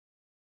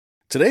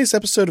Today's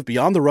episode of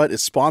Beyond the Rut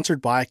is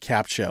sponsored by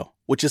Capsho,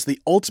 which is the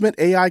ultimate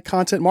AI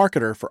content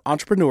marketer for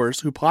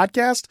entrepreneurs who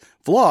podcast,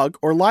 vlog,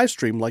 or live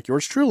stream like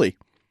yours truly.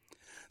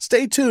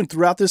 Stay tuned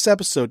throughout this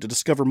episode to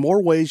discover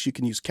more ways you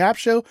can use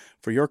Capsho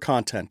for your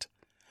content.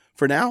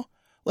 For now,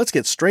 let's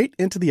get straight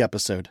into the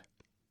episode.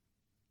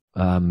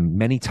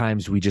 Many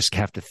times we just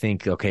have to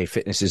think, okay,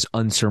 fitness is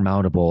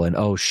unsurmountable and,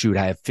 oh, shoot,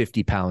 I have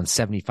 50 pounds,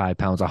 75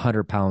 pounds,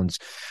 100 pounds.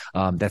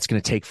 That's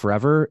going to take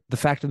forever. The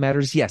fact of the matter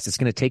is, yes, it's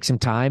going to take some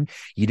time.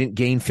 You didn't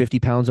gain 50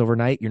 pounds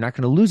overnight. You're not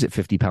going to lose it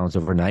 50 pounds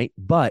overnight.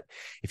 But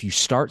if you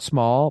start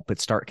small, but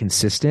start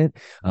consistent,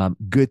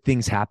 good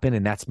things happen.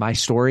 And that's my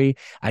story.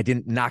 I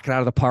didn't knock it out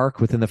of the park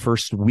within the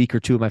first week or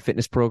two of my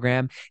fitness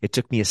program. It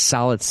took me a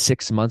solid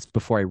 6 months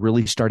before I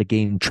really started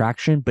gaining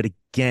traction. But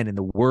again, in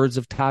the words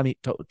of Tony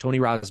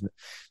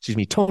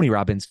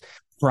Robbins,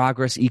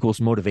 progress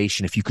equals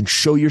motivation. If you can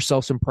show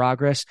yourself some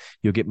progress,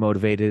 you'll get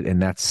motivated,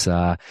 and that's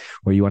where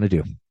you want to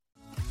do.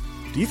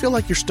 Do you feel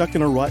like you're stuck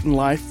in a rut in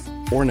life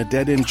or in a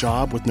dead-end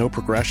job with no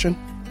progression?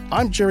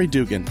 I'm Jerry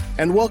Dugan,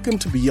 and welcome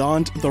to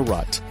Beyond the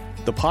Rut,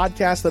 the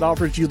podcast that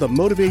offers you the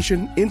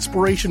motivation,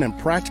 inspiration, and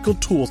practical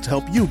tools to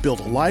help you build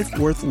a life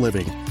worth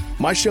living.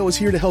 My show is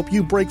here to help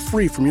you break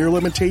free from your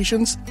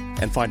limitations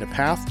and find a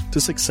path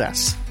to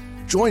success.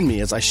 Join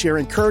me as I share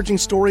encouraging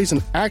stories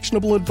and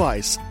actionable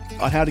advice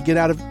on how to get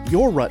out of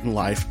your rut in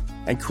life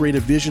and create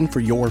a vision for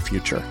your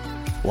future.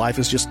 Life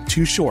is just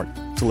too short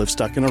to live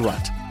stuck in a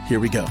rut. Here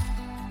we go.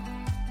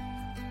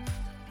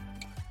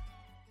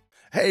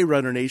 Hey,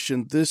 Runner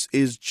Nation, this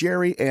is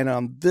Jerry, and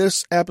on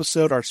this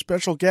episode, our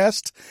special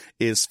guest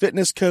is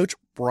fitness coach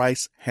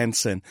Bryce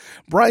Henson.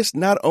 Bryce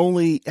not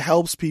only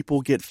helps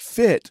people get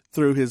fit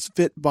through his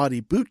Fit Body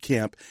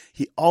Bootcamp,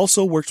 he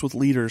also works with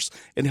leaders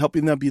in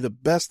helping them be the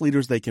best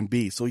leaders they can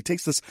be. So he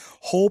takes this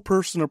whole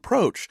person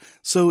approach.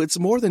 So it's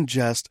more than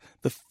just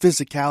the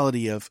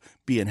physicality of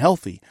being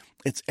healthy.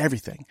 It's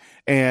everything.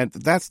 And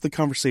that's the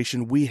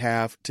conversation we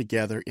have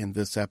together in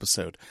this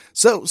episode.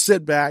 So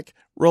sit back,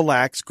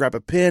 relax, grab a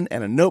pen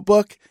and a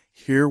notebook.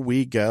 Here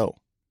we go.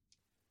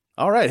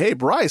 All right. Hey,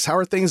 Bryce, how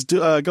are things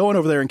going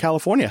over there in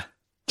California?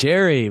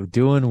 Jerry,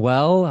 doing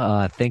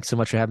well. Thanks so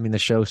much for having me on the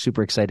show.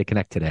 Super excited to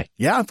connect today.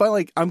 Yeah,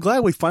 I'm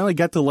glad we finally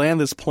got to land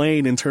this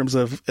plane in terms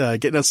of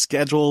getting us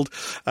scheduled.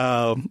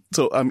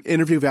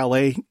 Interview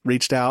Valet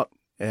reached out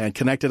and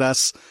connected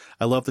us.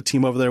 I love the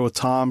team over there with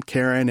Tom,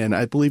 Karen, and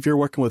I believe you're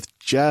working with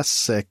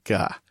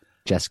Jessica.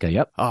 Jessica,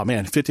 yep. Oh,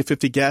 man,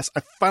 50-50 guess.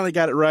 I finally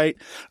got it right.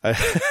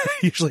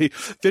 Usually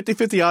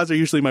 50-50 odds are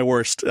usually my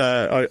worst.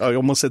 I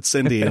almost said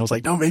Cindy, and I was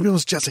like, no, maybe it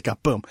was Jessica.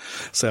 Boom.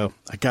 So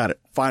I got it.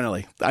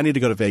 Finally. I need to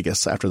go to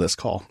Vegas after this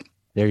call.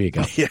 There you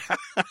go. Yeah.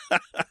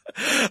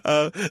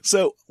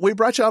 So we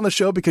brought you on the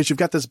show because you've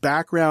got this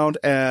background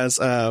as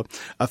a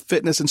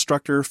fitness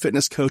instructor,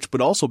 fitness coach,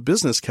 but also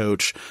business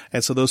coach.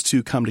 And so those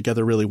two come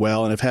together really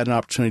well. And I've had an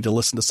opportunity to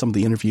listen to some of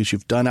the interviews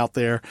you've done out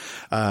there.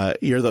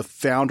 You're the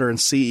founder and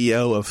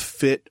CEO of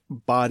Fit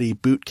Body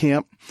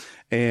Bootcamp.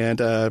 And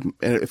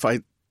if I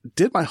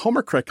did my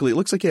homework correctly, it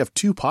looks like you have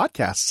two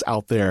podcasts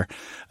out there,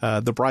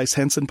 the Bryce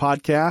Henson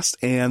podcast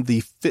and the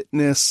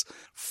Fitness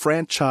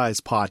Franchise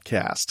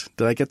podcast.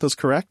 Did I get those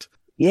correct?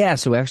 Yeah,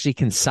 so we actually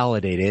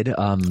consolidated.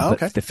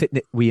 Okay.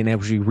 But we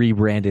actually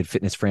rebranded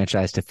Fitness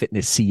Franchise to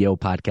Fitness CEO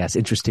Podcast.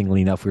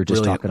 Interestingly enough, we were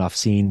just talking off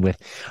scene with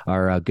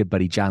our good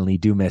buddy John Lee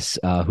Dumas,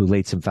 who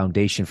laid some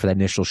foundation for that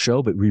initial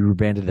show. But we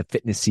rebranded the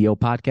Fitness CEO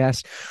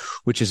Podcast,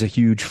 which is a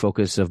huge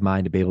focus of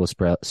mine to be able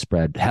to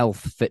spread health,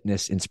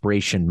 fitness,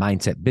 inspiration,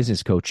 mindset,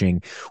 business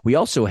coaching. We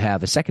also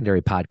have a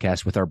secondary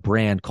podcast with our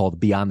brand called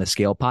Beyond the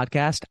Scale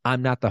Podcast.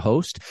 I'm not the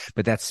host,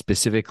 but that's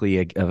specifically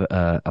a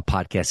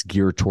podcast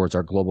geared towards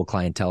our global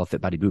clientele, Fit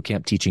Body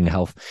Bootcamp, teaching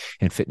health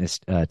and fitness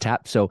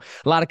tap. So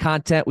a lot of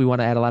content. We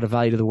want to add a lot of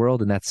value to the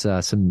world, and that's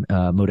some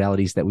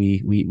modalities that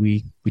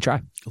we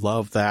try.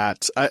 Love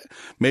that.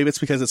 Maybe it's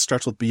because it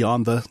starts with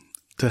beyond the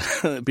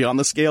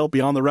scale,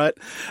 beyond the rut.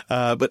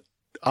 But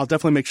I'll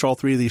definitely make sure all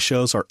three of these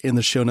shows are in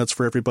the show notes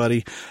for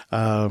everybody.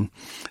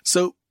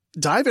 So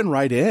diving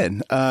right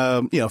in,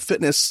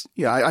 fitness,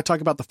 I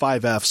talk about the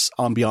 5 F's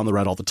on Beyond the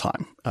Rut all the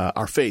time.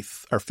 Our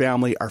faith, our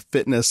family, our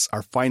fitness,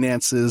 our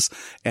finances,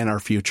 and our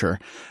future.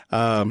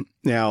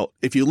 Now,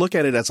 if you look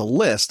at it as a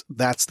list,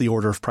 that's the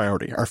order of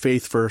priority. Our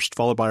faith first,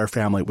 followed by our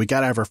family. We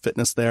got to have our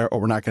fitness there,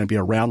 or we're not going to be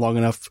around long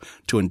enough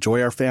to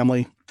enjoy our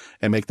family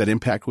and make that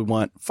impact we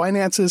want.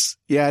 Finances,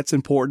 yeah, it's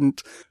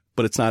important,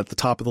 but it's not at the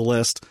top of the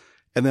list.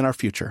 And then our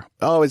future.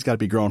 Always got to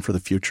be growing for the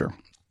future.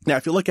 Now,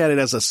 if you look at it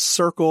as a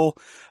circle,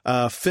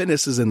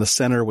 fitness is in the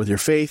center with your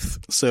faith.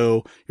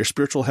 So your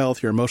spiritual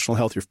health, your emotional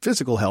health, your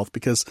physical health,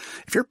 because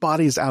if your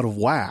body is out of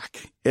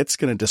whack, it's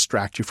going to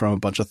distract you from a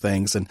bunch of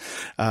things. And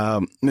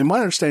in my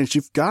understanding is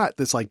you've got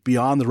this like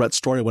beyond the rut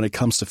story when it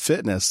comes to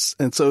fitness.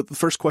 And so the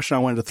first question I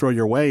wanted to throw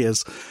your way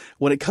is,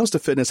 when it comes to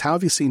fitness, how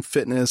have you seen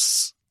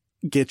fitness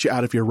get you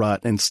out of your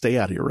rut and stay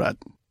out of your rut?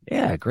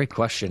 Yeah, great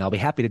question. I'll be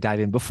happy to dive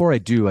in. Before I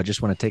do, I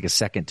just want to take a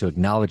second to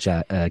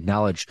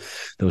acknowledge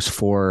those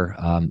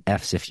 4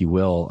 F's, if you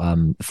will.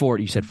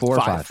 You said 4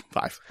 or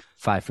 5?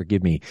 5,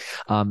 forgive me.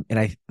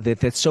 And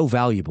that's so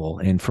valuable.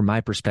 And from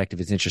my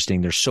perspective, it's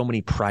interesting. There's so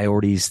many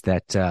priorities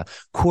that,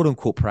 quote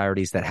unquote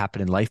priorities that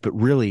happen in life, but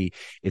really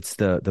it's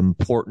the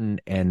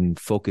important and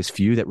focused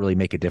few that really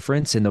make a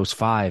difference. And those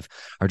 5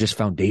 are just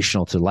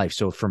foundational to life.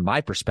 So from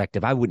my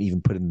perspective, I wouldn't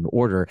even put it in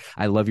order.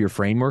 I love your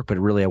framework, but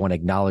really I want to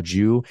acknowledge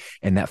you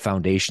and that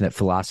foundation, that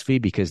philosophy,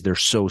 because they're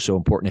so, so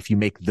important. If you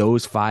make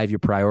those 5 your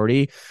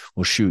priority,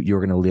 well, shoot, you're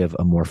going to live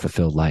a more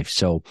fulfilled life.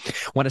 So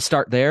want to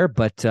start there,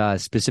 but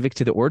specific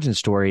to the origin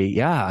story,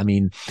 yeah, I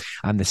mean,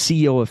 I'm the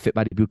CEO of Fit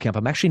Body Bootcamp.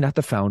 I'm actually not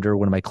the founder.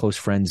 One of my close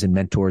friends and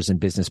mentors and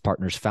business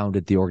partners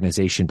founded the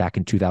organization back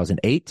in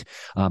 2008,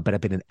 but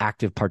I've been an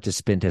active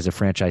participant as a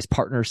franchise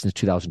partner since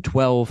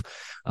 2012.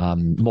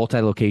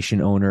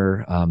 Multi-location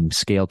owner,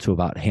 scaled to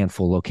about a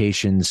handful of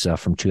locations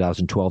from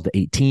 2012 to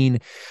 18.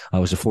 I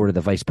was afforded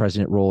the vice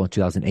president role in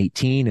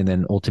 2018, and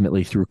then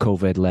ultimately through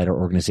COVID led our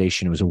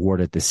organization, was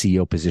awarded the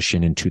CEO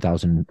position in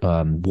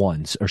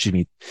 2021.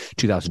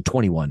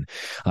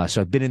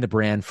 So I've been in the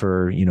brand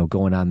for,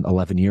 going on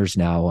 11 years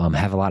now.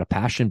 Have a lot of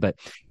passion, but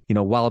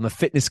while I'm a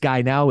fitness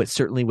guy now, it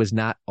certainly was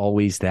not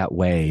always that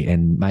way.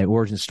 And my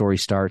origin story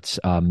starts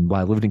while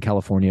I lived in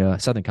California,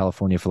 Southern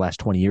California for the last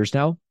 20 years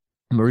now.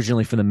 I'm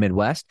originally from the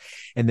Midwest,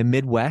 and the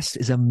Midwest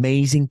is an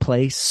amazing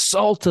place,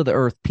 salt of the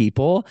earth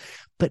people,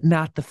 but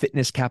not the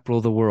fitness capital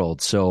of the world.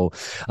 So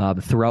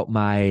throughout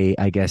my,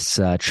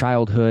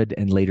 childhood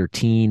and later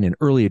teen and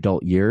early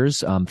adult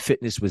years,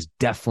 fitness was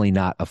definitely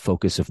not a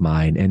focus of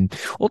mine. And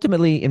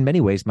ultimately, in many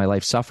ways, my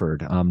life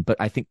suffered. But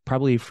I think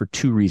probably for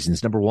 2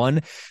 reasons. Number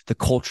one, the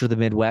culture of the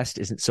Midwest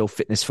isn't so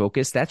fitness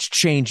focused. That's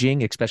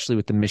changing, especially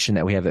with the mission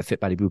that we have at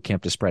Fit Body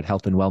Bootcamp to spread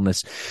health and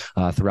wellness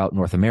throughout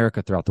North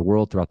America, throughout the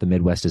world, throughout the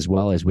Midwest as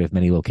well, as we have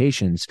many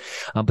locations.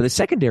 But the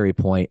secondary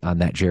point on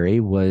that, Jerry,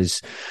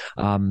 was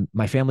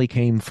my family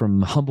came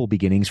from humble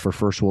beginnings for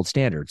first world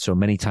standards. So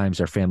many times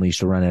our family used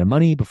to run out of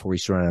money before we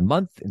used to run out of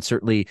month. And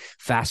certainly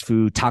fast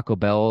food, Taco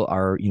Bell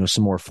are,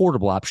 some more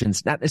affordable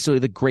options, not necessarily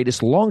the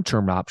greatest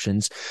long-term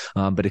options,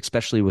 but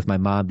especially with my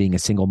mom being a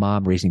single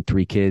mom, raising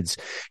 3 kids,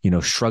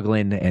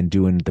 struggling and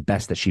doing the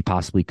best that she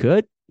possibly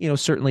could.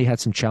 Certainly had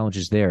some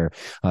challenges there.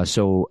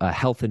 So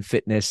health and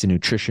fitness and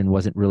nutrition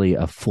wasn't really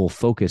a full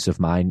focus of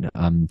mine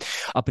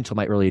up until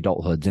my early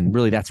adulthood. And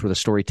really that's where the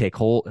story takes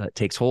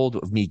hold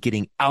of me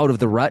getting out of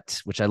the rut,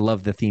 which I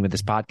love the theme of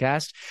this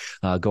podcast,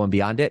 going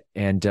beyond it.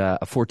 And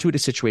a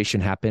fortuitous situation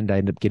happened. I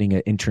ended up getting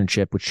an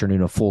internship, which turned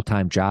into a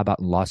full-time job out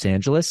in Los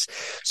Angeles.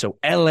 So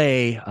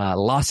LA,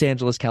 Los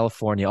Angeles,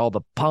 California, all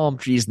the palm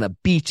trees and the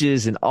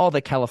beaches and all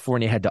that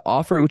California had to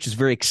offer, which is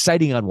very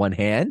exciting on one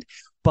hand,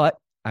 but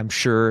I'm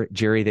sure,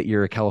 Jerry, that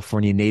you're a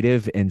California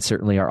native, and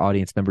certainly our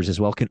audience members as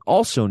well can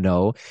also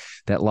know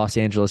that Los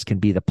Angeles can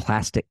be the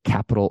plastic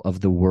capital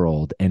of the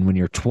world. And when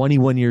you're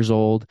 21 years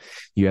old,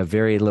 you have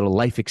very little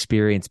life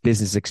experience,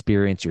 business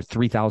experience, you're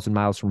 3,000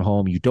 miles from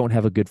home, you don't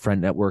have a good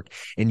friend network,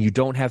 and you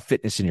don't have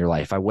fitness in your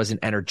life. I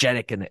wasn't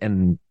energetic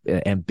and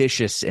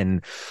ambitious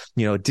and,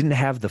 didn't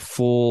have the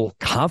full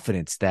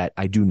confidence that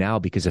I do now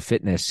because of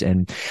fitness.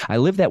 And I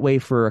lived that way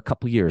for a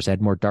couple of years. I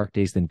had more dark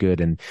days than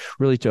good. And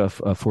really to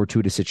a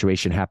fortuitous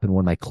situation happened.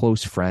 One of my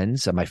close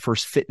friends, my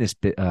first fitness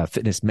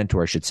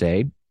mentor, I should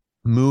say,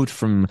 moved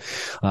from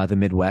the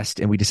Midwest,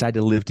 and we decided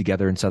to live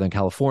together in Southern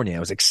California. I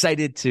was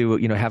excited to,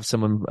 have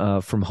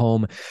someone from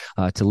home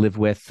to live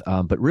with,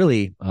 but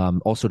really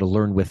also to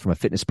learn with from a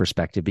fitness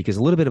perspective, because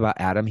a little bit about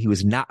Adam, he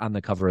was not on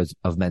the cover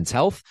of Men's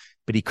Health,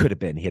 but he could have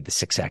been. He had the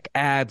 6-pack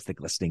abs, the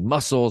glistening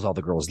muscles, all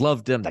the girls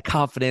loved him, the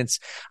confidence.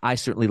 I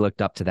certainly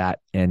looked up to that.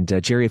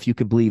 And Jerry, if you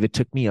could believe, it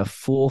took me a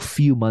full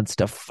few months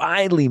to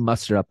finally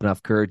muster up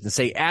enough courage and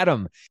say,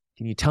 Adam,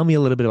 can you tell me a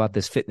little bit about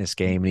this fitness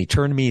game? And he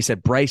turned to me, he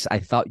said, Bryce, I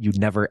thought you'd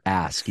never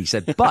ask. He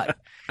said, but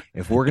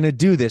if we're going to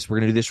do this, we're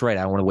going to do this right.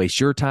 I don't want to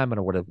waste your time. I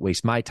don't want to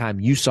waste my time.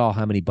 You saw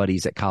how many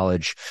buddies at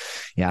college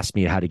asked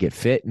me how to get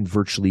fit, and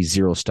virtually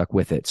zero stuck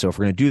with it. So if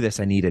we're going to do this,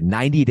 I need a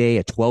 90-day,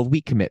 a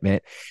 12-week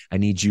commitment. I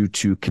need you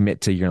to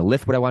commit to, you're going to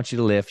lift what I want you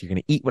to lift. You're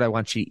going to eat what I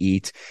want you to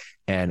eat.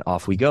 And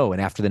off we go.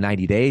 And after the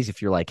 90 days,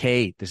 if you're like,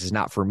 hey, this is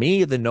not for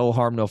me, then no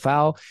harm, no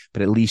foul,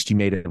 but at least you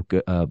made it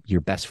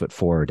your best foot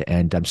forward.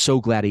 And I'm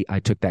so glad I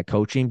took that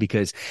coaching,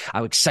 because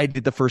I was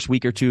excited the first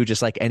week or two,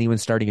 just like anyone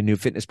starting a new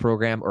fitness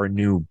program or a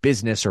new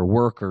business or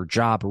work or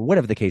job or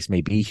whatever the case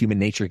may be. Human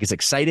nature gets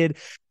excited.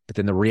 But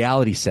then the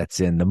reality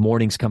sets in. The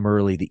mornings come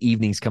early, the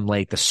evenings come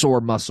late, the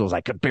sore muscles. I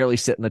could barely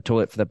sit in the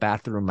toilet for the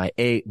bathroom. My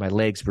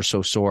legs were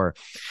so sore.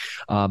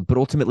 But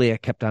ultimately, I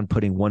kept on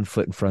putting one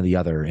foot in front of the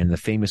other. In the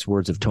famous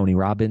words of Tony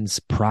Robbins,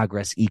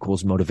 progress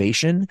equals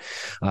motivation.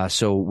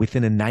 So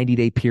within a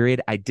 90-day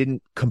period, I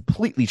didn't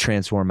completely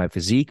transform my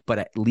physique, but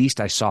at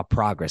least I saw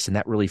progress, and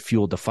that really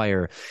fueled the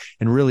fire.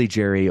 And really,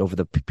 Jerry, over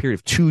the period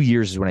of 2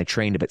 years is when I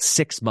trained, but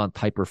 6-month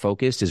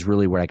hyper-focused is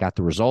really where I got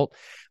the result.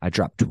 I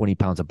dropped 20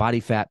 pounds of body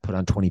fat, put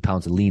on 20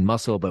 pounds of lean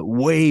muscle, but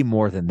way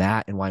more than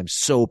that. And why I'm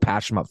so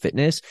passionate about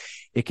fitness,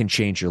 it can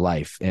change your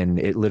life. And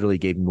it literally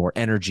gave me more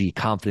energy,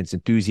 confidence,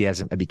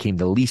 enthusiasm. I became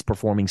the least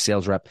performing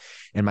sales rep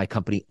in my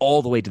company,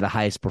 all the way to the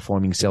highest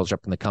performing sales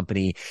rep in the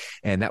company.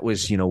 And that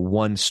was,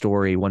 one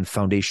story, one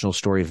foundational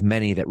story of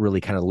many that really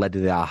kind of led to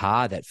the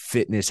aha that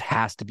fitness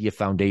has to be a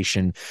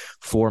foundation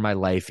for my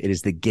life. It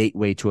is the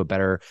gateway to a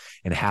better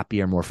and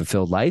happier, more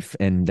fulfilled life.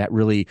 And that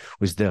really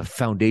was the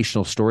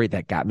foundational story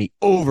that got me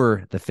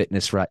over the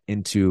fitness rut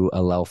into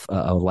a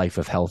life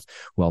of health,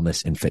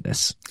 wellness, and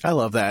fitness. I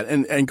love that.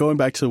 And going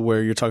back to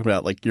where you're talking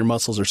about, like, your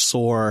muscles are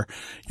sore,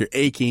 you're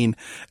aching,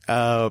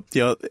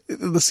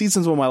 the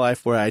seasons of my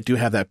life where I do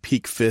have that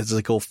peak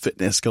physical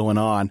fitness going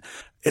on,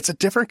 it's a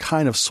different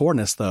kind of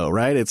soreness though,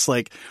 right? It's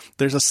like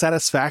there's a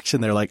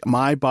satisfaction there. Like,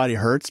 my body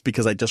hurts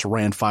because I just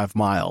ran 5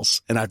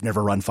 miles and I've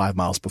never run 5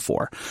 miles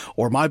before.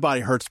 Or my body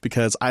hurts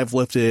because I've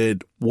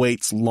lifted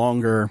weights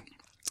longer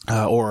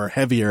or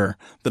heavier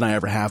than I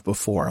ever have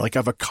before. Like,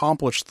 I've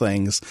accomplished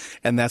things,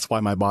 and that's why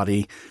my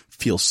body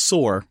feels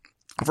sore.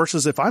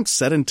 Versus if I'm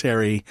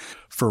sedentary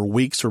for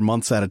weeks or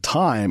months at a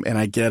time and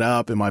I get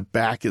up and my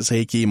back is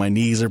achy, my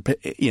knees are,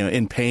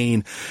 in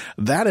pain,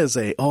 that is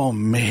oh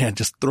man,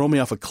 just throw me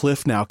off a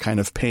cliff now kind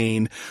of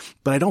pain.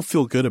 But I don't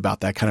feel good about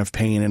that kind of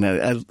pain. And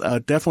I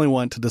definitely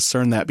want to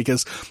discern that,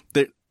 because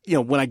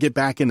when I get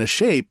back into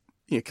shape,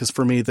 because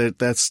for me,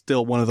 that's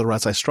still one of the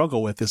ruts I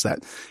struggle with, is that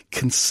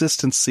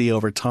consistency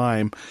over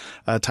time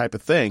type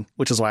of thing,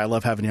 which is why I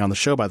love having you on the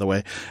show, by the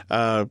way.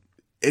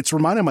 It's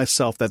reminding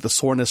myself that the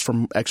soreness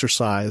from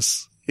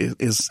exercise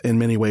is in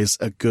many ways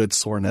a good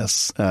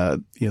soreness,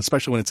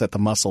 especially when it's at the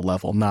muscle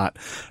level, not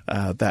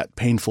that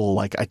painful,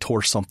 like I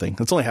tore something.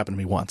 It's only happened to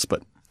me once,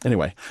 but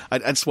anyway, I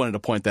just wanted to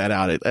point that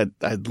out.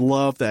 I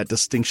love that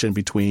distinction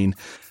between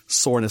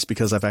soreness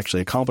because I've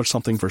actually accomplished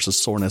something versus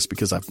soreness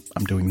because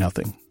I'm doing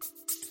nothing.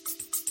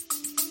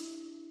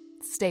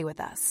 Stay with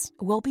us.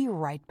 We'll be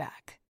right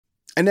back.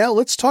 And now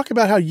let's talk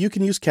about how you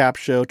can use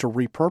Capsho to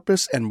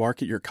repurpose and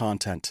market your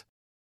content.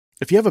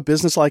 If you have a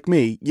business like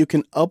me, you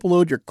can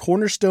upload your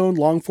cornerstone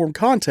long-form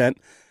content,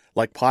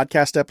 like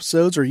podcast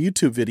episodes or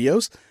YouTube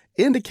videos,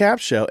 into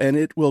Capsho, and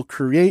it will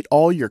create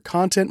all your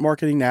content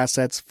marketing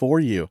assets for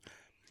you.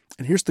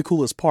 And here's the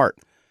coolest part.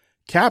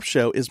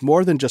 Capsho is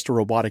more than just a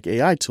robotic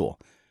AI tool.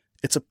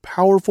 It's a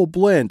powerful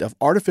blend of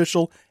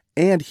artificial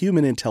and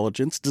human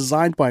intelligence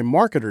designed by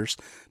marketers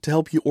to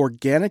help you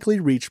organically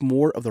reach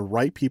more of the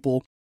right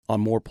people on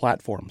more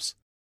platforms.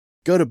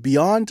 Go to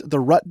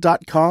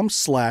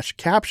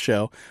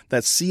beyondtherut.com/capsho,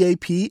 that's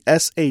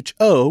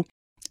CAPSHO,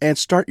 and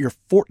start your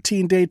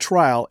 14-day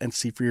trial and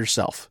see for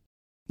yourself.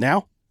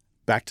 Now,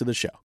 back to the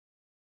show.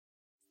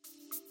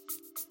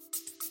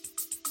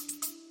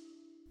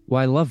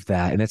 Well, I love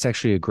that. And that's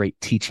actually a great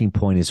teaching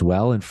point as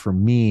well. And for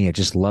me, I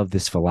just love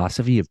this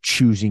philosophy of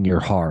choosing your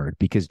hard,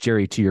 because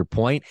Jerry, to your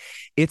point,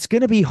 it's going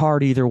to be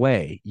hard either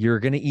way. You're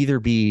going to either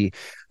be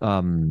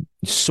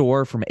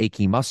sore from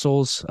achy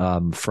muscles,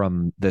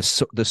 from the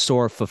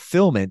sore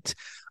fulfillment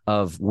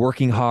of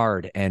working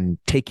hard and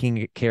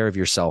taking care of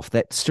yourself.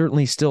 That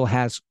certainly still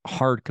has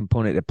hard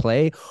component at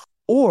play.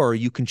 Or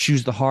you can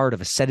choose the hard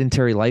of a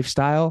sedentary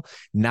lifestyle,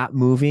 not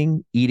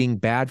moving, eating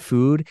bad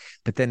food,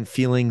 but then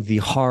feeling the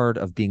hard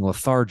of being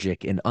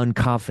lethargic and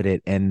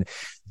unconfident, and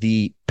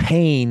the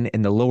pain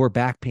and the lower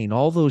back pain,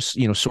 all those,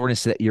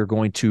 soreness that you're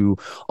going to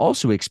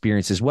also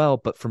experience as well,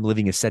 but from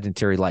living a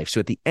sedentary life. So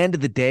at the end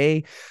of the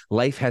day,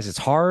 life has its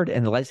hard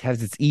and life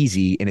has its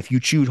easy. And if you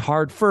choose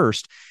hard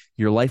first,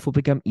 your life will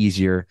become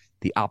easier.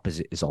 The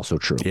opposite is also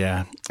true.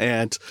 Yeah.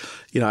 And,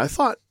 I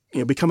thought,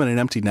 becoming an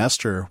empty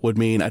nester would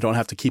mean I don't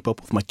have to keep up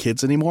with my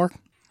kids anymore.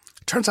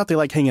 Turns out they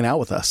like hanging out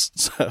with us.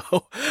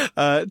 So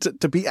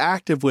to be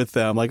active with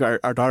them, like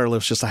our daughter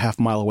lives just a half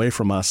mile away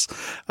from us,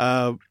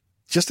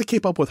 just to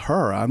keep up with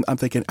her, I'm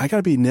thinking I got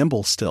to be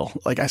nimble still.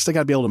 Like, I still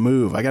got to be able to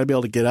move. I got to be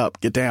able to get up,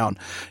 get down,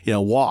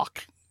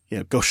 walk,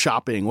 go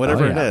shopping,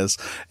 whatever it is.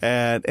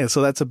 And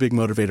so that's a big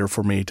motivator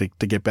for me to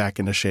get back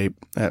into shape.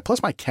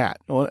 Plus my cat.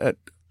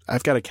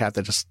 I've got a cat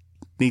that just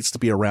needs to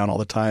be around all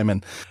the time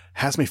and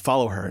has me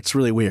follow her. It's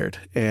really weird.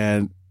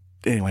 And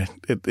anyway,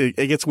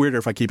 it gets weirder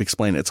if I keep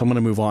explaining it. So I'm going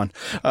to move on.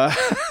 But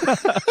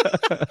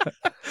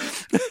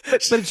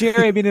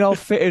Jerry, I mean, in all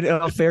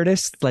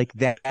fairness, like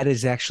that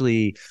is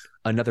actually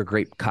another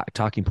great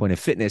talking point of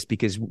fitness,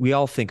 because we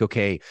all think,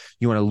 okay,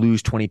 you want to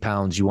lose 20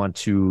 pounds, you want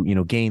to,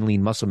 gain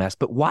lean muscle mass,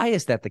 but why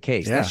is that the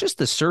case? Yeah. That's just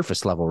the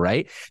surface level,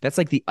 right? That's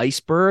like the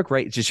iceberg,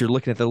 right? It's just, you're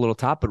looking at the little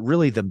top, but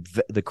really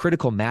the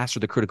critical mass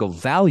or the critical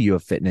value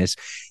of fitness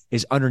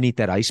is underneath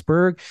that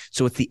iceberg.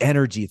 So it's the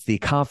energy, it's the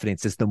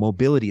confidence, it's the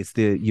mobility, it's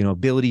the,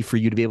 ability for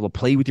you to be able to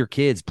play with your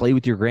kids, play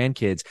with your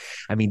grandkids.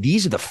 I mean,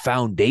 these are the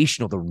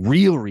foundational, the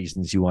real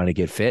reasons you want to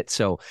get fit.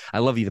 So I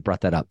love you that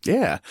brought that up.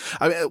 Yeah.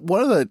 I mean,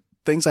 one of the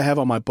things I have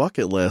on my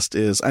bucket list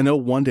is I know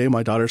one day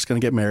my daughter's going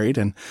to get married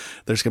and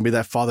there's going to be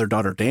that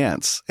father-daughter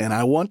dance. And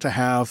I want to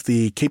have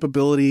the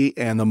capability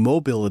and the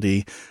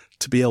mobility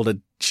to be able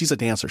to, she's a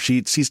dancer.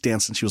 She's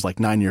danced since she was like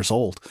 9 years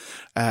old.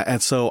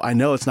 And so I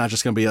know it's not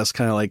just going to be us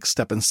kind of like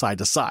stepping side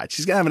to side.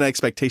 She's going to have an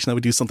expectation that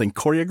we do something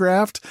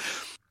choreographed.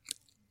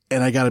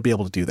 And I got to be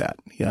able to do that.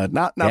 Yeah,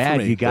 not for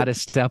me. You got to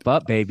step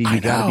up, baby.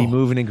 You got to be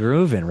moving and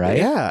grooving, right?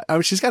 Yeah. I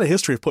mean, she's got a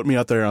history of putting me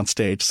out there on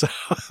stage. So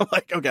I'm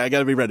like, okay, I got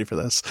to be ready for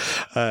this.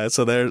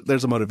 So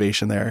there's a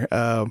motivation there.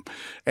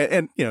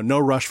 And no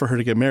rush for her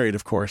to get married,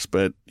 of course,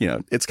 but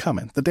it's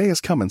coming. The day is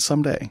coming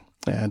someday.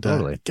 And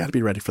totally. Got to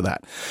be ready for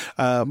that.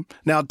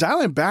 Now,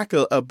 dialing back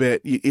a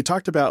bit, you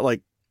talked about like,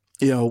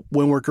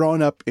 when we're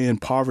growing up in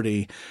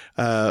poverty,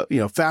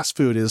 fast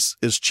food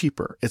is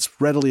cheaper.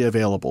 It's readily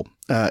available.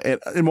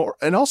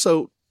 And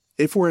also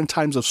if we're in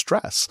times of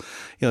stress,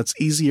 it's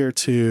easier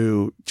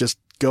to just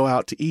go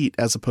out to eat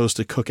as opposed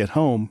to cook at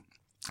home.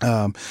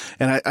 And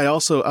I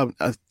also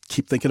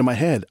keep thinking in my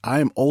head,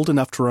 I am old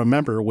enough to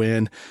remember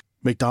when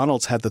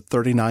McDonald's had the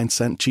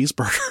 39-cent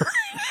cheeseburger.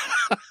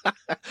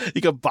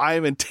 You could buy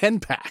them in 10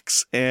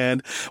 packs.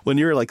 And when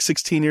you're like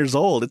 16 years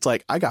old, it's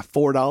like, I got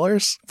 $4,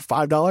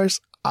 $5.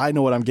 I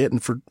know what I'm getting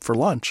for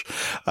lunch,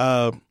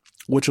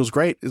 which was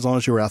great as long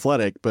as you were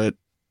athletic. But,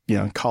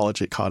 in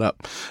college, it caught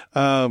up.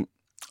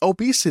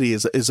 Obesity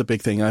is a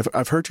big thing.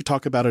 I've heard you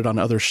talk about it on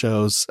other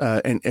shows,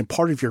 and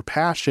part of your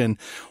passion,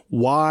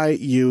 why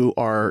you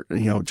are,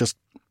 just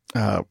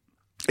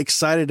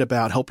excited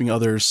about helping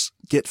others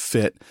get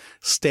fit,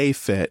 stay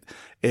fit,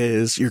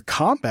 is you're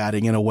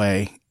combating in a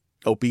way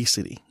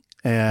obesity.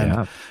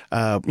 And,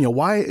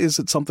 why is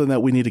it something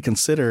that we need to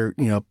consider?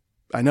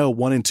 I know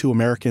 1 in 2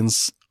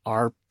 Americans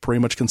are pretty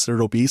much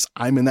considered obese.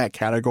 I'm in that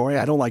category.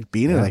 I don't like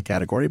being in that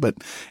category, but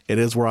it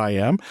is where I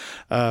am.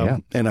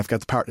 And I've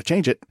got the power to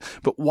change it.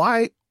 But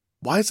why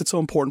is it so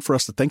important for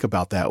us to think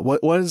about that?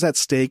 What is at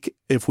stake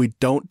if we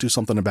don't do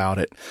something about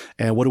it?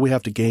 And what do we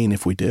have to gain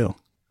if we do?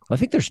 I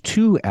think there's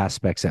 2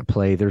 aspects at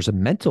play. There's a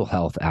mental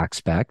health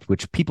aspect,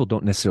 which people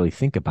don't necessarily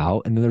think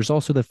about. And then there's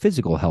also the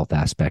physical health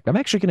aspect. I'm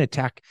actually going to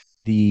attack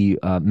the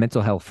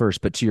mental health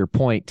first, but to your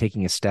point,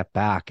 taking a step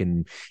back,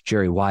 and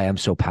Jerry, why I'm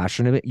so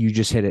passionate about it, you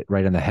just hit it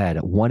right on the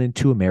head. 1 in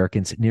 2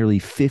 Americans, nearly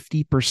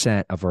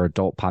 50% of our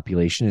adult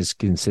population is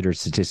considered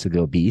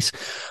statistically obese.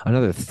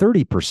 Another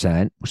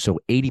 30%, so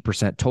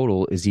 80%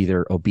 total, is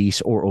either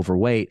obese or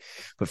overweight.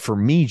 But for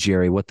me,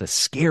 Jerry, what the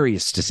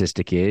scariest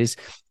statistic is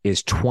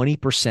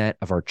 20%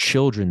 of our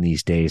children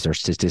these days are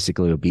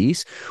statistically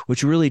obese,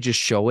 which really just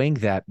showing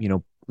that,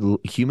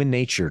 human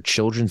nature,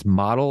 children's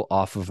model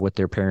off of what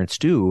their parents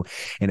do.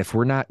 And if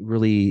we're not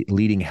really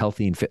leading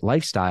healthy and fit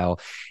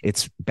lifestyle,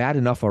 it's bad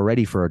enough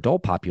already for our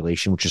adult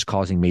population, which is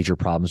causing major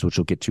problems, which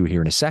we'll get to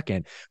here in a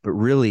second. But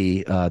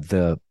really,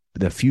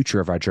 the future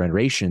of our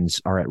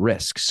generations are at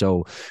risk.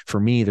 So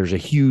for me, there's a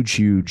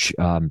huge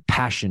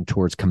passion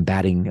towards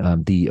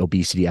combating the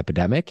obesity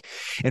epidemic.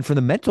 And from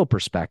the mental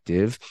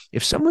perspective,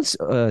 if someone's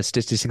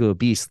statistically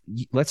obese,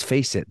 let's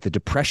face it, the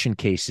depression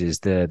cases,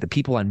 the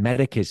people on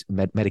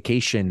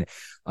medication,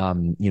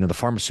 the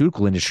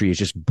pharmaceutical industry is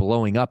just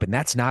blowing up, and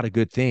that's not a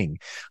good thing.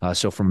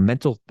 So from a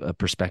mental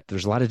perspective,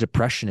 there's a lot of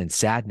depression and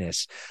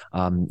sadness,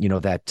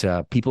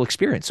 that people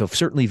experience. So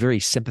certainly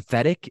very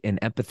sympathetic and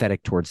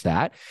empathetic towards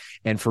that.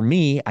 And for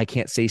me, I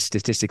can't say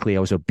statistically I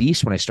was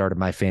obese when I started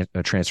my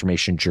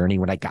transformation journey,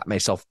 when I got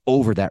myself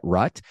over that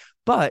rut.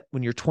 But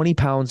when you're 20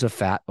 pounds of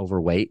fat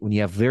overweight, when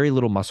you have very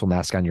little muscle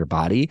mass on your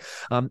body,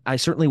 I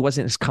certainly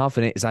wasn't as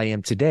confident as I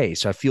am today.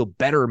 So I feel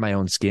better in my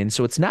own skin.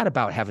 So it's not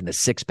about having the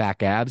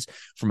 6-pack abs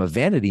from a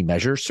vanity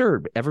measure.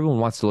 Sure, everyone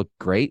wants to look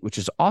great, which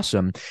is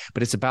awesome,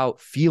 but it's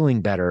about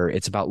feeling better.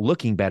 It's about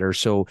looking better.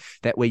 So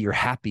that way you're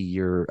happy.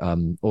 You're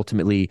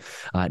ultimately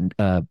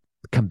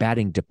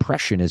combating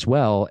depression as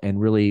well,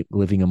 and really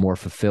living a more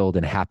fulfilled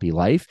and happy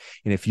life.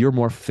 And if you're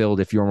more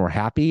fulfilled, if you're more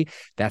happy,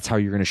 that's how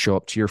you're going to show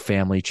up to your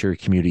family, to your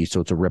community.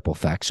 So it's a ripple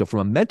effect. So from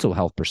a mental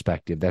health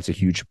perspective, that's a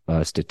huge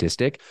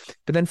statistic.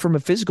 But then from a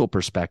physical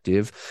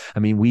perspective, I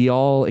mean, we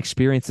all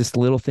experience this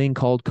little thing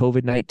called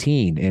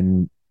COVID-19.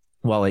 And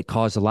while it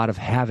caused a lot of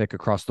havoc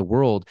across the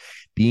world,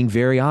 being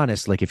very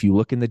honest, like if you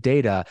look in the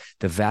data,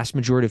 the vast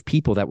majority of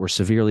people that were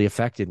severely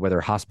affected,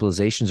 whether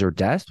hospitalizations or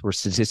deaths, were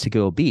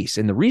statistically obese.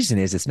 And the reason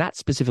is it's not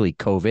specifically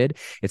COVID.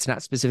 It's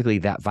not specifically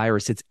that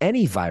virus. It's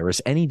any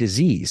virus, any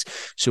disease.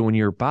 So when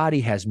your body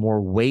has more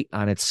weight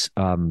on its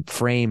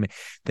frame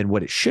than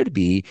what it should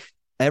be,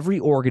 every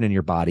organ in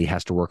your body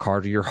has to work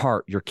harder, your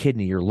heart, your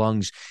kidney, your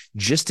lungs,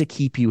 just to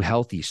keep you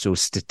healthy. So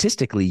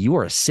statistically, you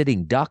are a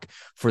sitting duck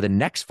for the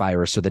next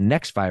virus or the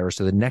next virus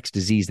or the next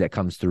disease that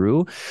comes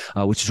through,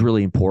 which is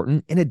really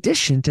important. In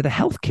addition to the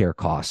healthcare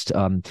cost,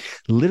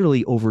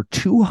 literally over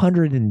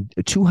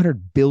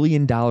 $200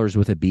 billion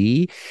with a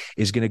B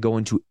is going to go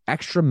into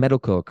extra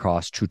medical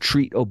costs to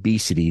treat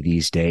obesity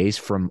these days,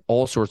 from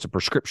all sorts of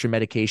prescription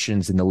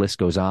medications, and the list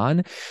goes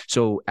on.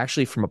 So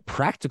actually, from a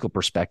practical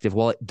perspective,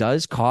 while it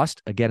does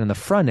cost again, in the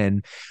front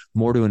end,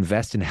 more to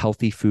invest in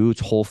healthy foods,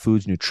 whole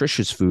foods,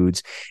 nutritious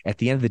foods. At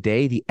the end of the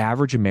day, the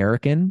average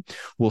American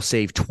will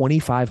save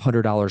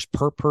 $2,500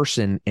 per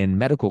person in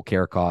medical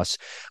care costs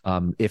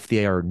if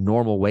they are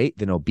normal weight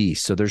than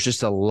obese. So there's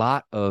just a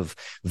lot of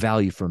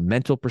value from a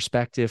mental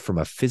perspective, from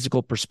a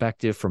physical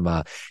perspective, from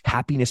a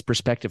happiness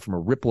perspective, from a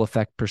ripple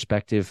effect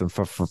perspective, and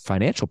from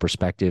financial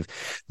perspective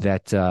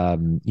that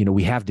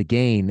we have to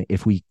gain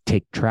if we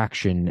take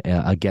traction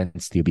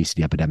against the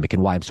obesity epidemic,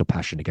 and why I'm so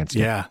passionate against it.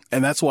 Yeah.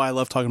 And that's why I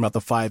love talking about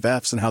the 5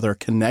 F's and how they're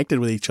connected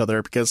with each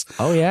other, because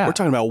we're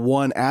talking about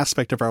one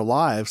aspect of our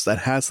lives that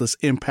has this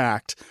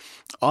impact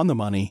on the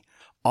money,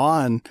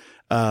 on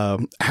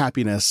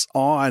happiness,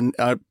 on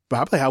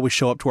probably how we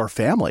show up to our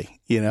family,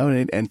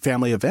 and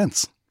family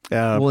events.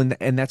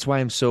 And that's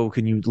why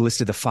when you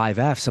listed the 5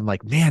 F's, I'm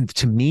like, man,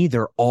 to me,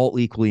 they're all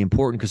equally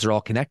important because they're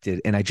all connected.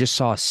 And I just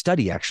saw a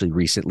study actually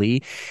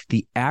recently.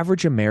 The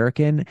average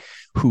American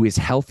who is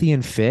healthy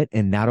and fit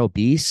and not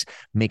obese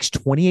makes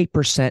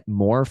 28%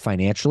 more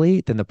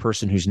financially than the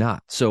person who's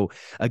not. So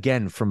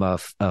again, from a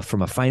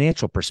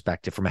financial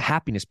perspective, from a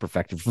happiness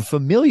perspective, from a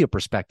familial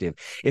perspective,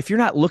 if you're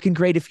not looking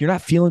great, if you're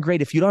not feeling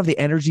great, if you don't have the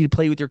energy to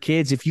play with your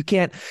kids, if you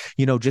can't,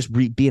 just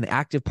be an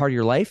active part of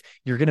your life,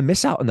 you're going to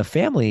miss out on the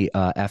family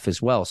F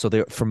as well. So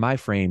from my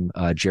frame,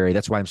 Jerry,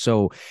 that's why I'm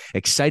so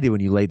excited when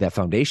you laid that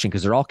foundation,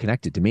 because they're all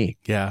connected to me.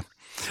 Yeah.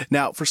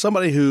 Now, for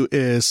somebody who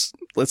is,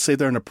 let's say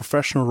they're in a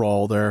professional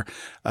role, they're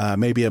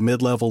maybe a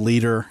mid-level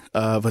leader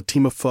of a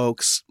team of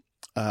folks,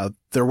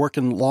 they're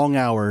working long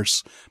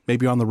hours,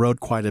 maybe on the road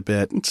quite a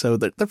bit, and so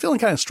they're feeling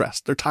kind of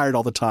stressed. They're tired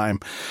all the time.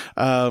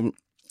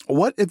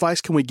 What advice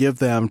can we give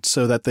them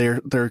so that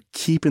they're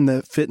keeping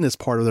the fitness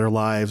part of their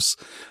lives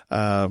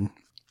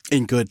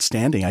in good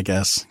standing, I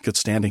guess? Good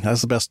standing.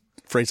 That's the best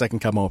phrase I can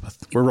come up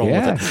with. We're rolling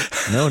with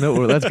it. No,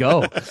 let's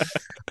go.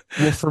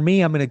 Well, for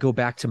me, I'm going to go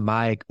back to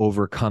my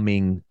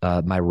overcoming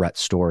my rut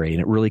story.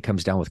 And it really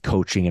comes down with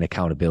coaching and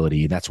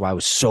accountability. And that's why I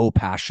was so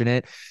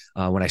passionate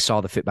when I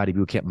saw the Fit Body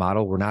Bootcamp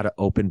model. We're not an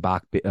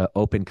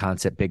open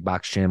concept, big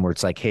box gym where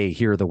it's like, hey,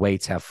 here are the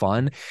weights, have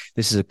fun.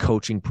 This is a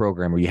coaching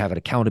program where you have an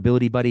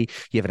accountability buddy.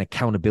 You have an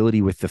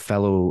accountability with the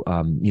fellow,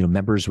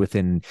 members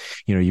within,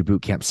 your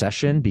bootcamp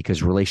session,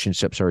 because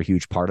relationships are a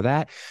huge part of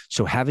that.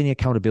 So having an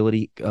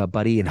accountability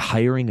buddy and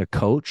hiring a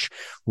coach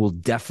will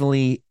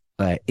definitely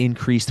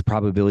increase the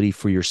probability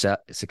for your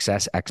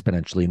success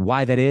exponentially. And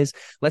why that is,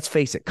 let's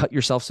face it, cut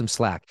yourself some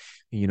slack.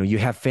 You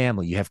have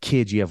family, you have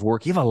kids, you have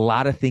work, you have a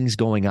lot of things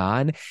going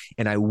on.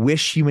 And I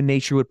wish human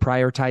nature would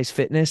prioritize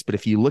fitness, but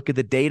if you look at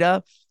the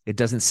data, it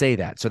doesn't say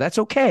that. So that's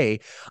okay.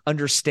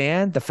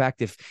 Understand the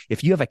fact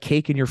if you have a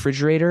cake in your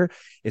refrigerator,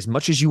 as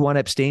much as you want to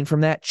abstain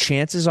from that,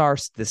 chances are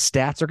the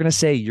stats are going to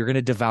say you're going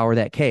to devour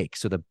that cake.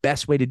 So the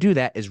best way to do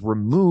that is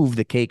remove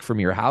the cake from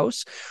your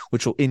house,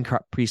 which will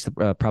increase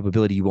the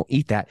probability you won't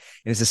eat that.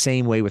 And it's the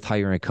same way with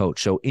hiring a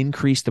coach. So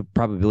increase the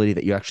probability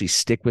that you actually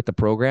stick with the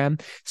program.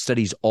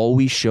 Studies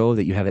always show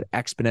that you have an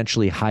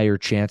exponentially higher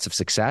chance of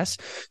success.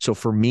 So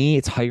for me,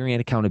 it's hiring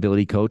an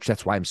accountability coach.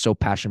 That's why I'm so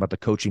passionate about the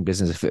coaching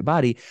business of Fit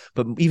Body.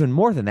 But even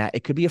more than that,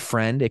 it could be a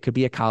friend, it could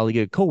be a colleague,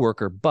 a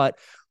coworker, but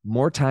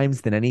more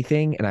times than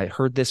anything, and I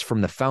heard this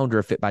from the founder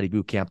of Fit Body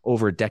Bootcamp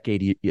over a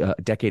decade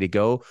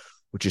ago,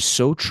 which is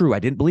so true. I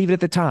didn't believe it at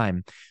the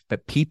time,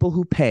 but people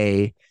who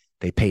pay,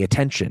 they pay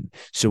attention.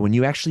 So when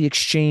you actually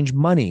exchange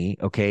money,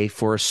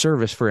 for a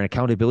service, for an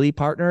accountability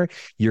partner,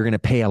 you're going to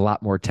pay a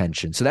lot more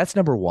attention. So that's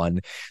number one.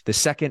 The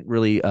second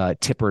really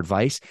tip or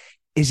advice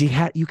is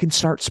you can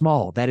start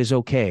small. That is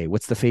okay.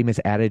 What's the famous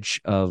adage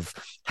of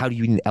how do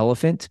you eat an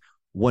elephant?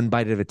 One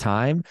bite at a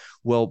time.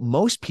 Well,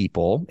 most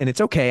people, and it's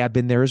okay, I've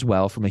been there as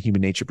well from a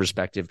human nature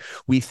perspective,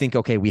 we think,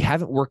 okay, we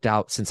haven't worked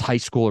out since high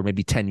school or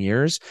maybe 10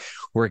 years.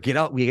 We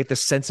get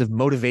this sense of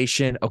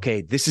motivation.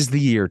 Okay, this is the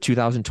year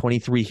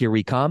 2023, here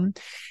we come.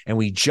 And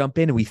we jump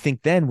in and we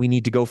think then we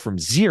need to go from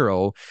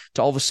zero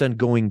to all of a sudden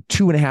going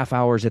 2.5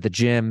 hours at the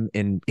gym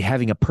and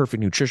having a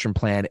perfect nutrition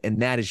plan.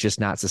 And that is just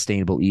not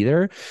sustainable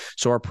either.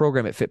 So our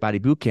program at Fit Body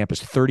Bootcamp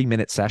is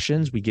 30-minute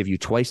sessions. We give you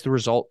twice the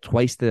result,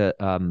 twice the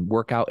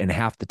workout in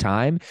half the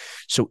time.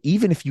 So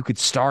even if you could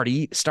start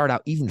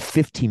out even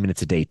 15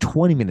 minutes a day,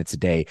 20 minutes a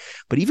day,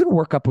 but even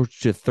work up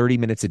to 30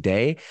 minutes a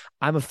day.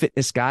 I'm a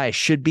fitness guy. I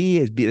should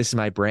be. This is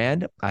my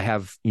brand. I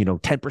have,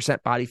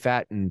 10% body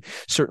fat and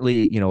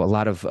certainly, a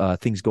lot of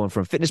things going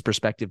from a fitness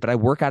perspective, but I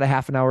work out a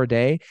half an hour a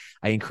day.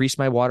 I increase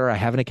my water. I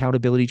have an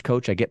accountability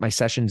coach. I get my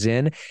sessions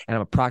in and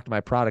I'm a product of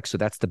my product. So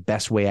that's the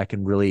best way I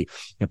can really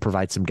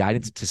provide some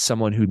guidance to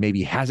someone who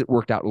maybe hasn't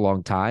worked out in a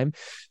long time.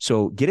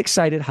 So get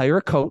excited, hire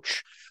a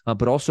coach.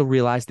 But also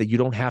realize that you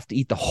don't have to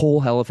eat the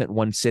whole elephant in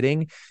one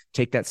sitting.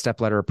 Take that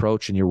step-ladder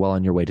approach and you're well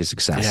on your way to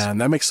success. Yeah, and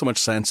that makes so much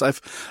sense.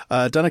 I've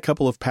done a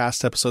couple of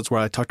past episodes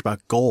where I talked about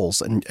goals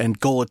and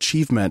goal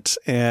achievement.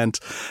 And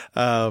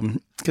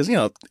because,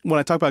 when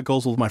I talk about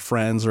goals with my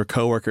friends or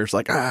coworkers,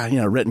 like,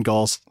 written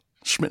goals,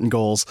 Schmitten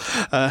goals.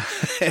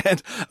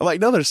 And I'm like,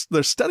 no,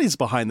 there's studies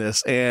behind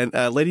this. And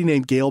a lady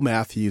named Gail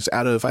Matthews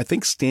out of, I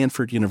think,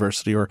 Stanford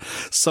University or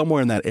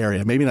somewhere in that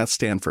area, maybe not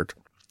Stanford.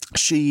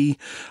 she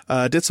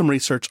did some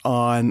research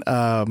on,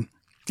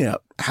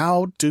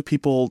 how do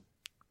people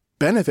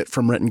benefit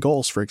from written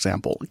goals, for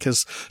example,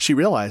 because she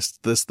realized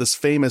this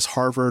famous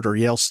Harvard or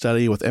Yale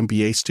study with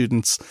MBA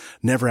students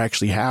never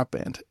actually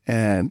happened.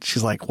 And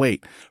she's like,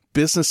 wait,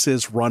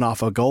 businesses run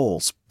off of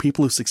goals.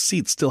 People who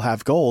succeed still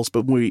have goals,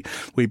 but we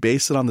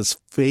base it on this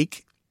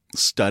fake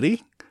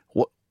study.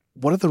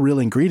 What are the real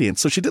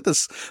ingredients? So she did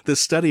this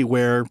study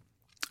where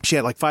she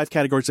had like 5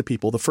 categories of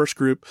people. The first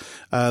group,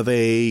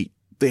 they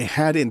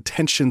had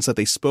intentions that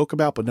they spoke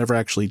about, but never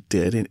actually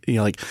did. And,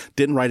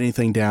 didn't write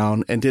anything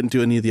down and didn't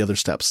do any of the other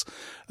steps.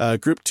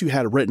 Group 2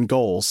 had written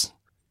goals.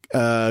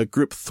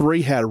 Group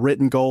 3 had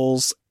written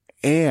goals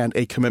and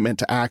a commitment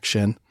to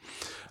action.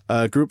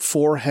 Group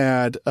 4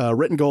 had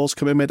written goals,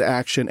 commitment to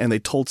action, and they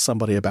told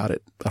somebody about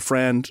it. A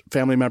friend,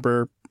 family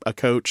member, a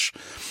coach.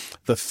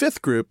 The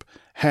 5th group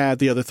had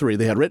the other 3.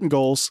 They had written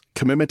goals,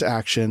 commitment to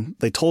action,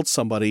 they told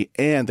somebody,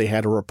 and they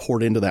had to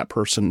report into that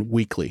person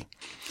weekly.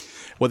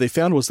 What they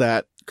found was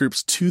that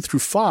groups 2 through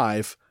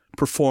 5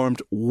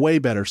 performed way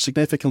better,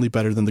 significantly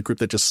better than the group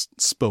that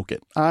just spoke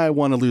it. I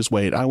want to lose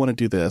weight. I want to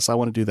do this. I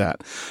want to do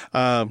that.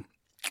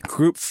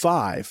 Group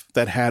 5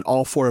 that had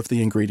all 4 of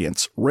the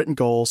ingredients, written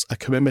goals, a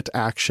commitment to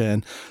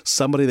action,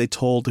 somebody they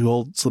told who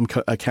holds them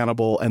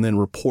accountable, and then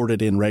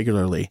reported in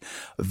regularly.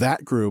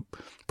 That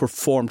group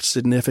performed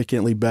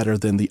significantly better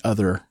than the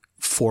other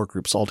 4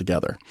 groups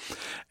altogether.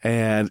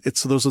 And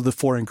those are the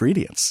 4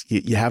 ingredients.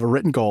 You have a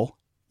written goal.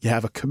 You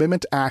have a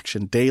commitment to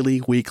action,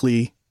 daily,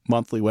 weekly,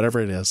 monthly, whatever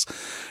it is.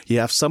 You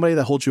have somebody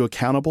that holds you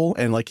accountable.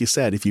 And like you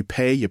said, if you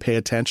pay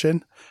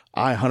attention.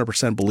 I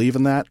 100% believe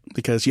in that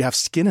because you have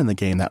skin in the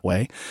game that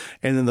way.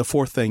 And then the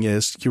 4th thing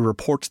is you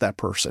report to that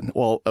person.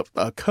 Well,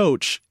 a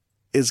coach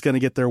is going to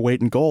get their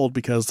weight in gold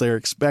because they're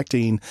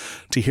expecting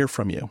to hear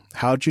from you.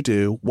 How'd you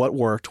do? What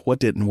worked? What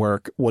didn't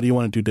work? What do you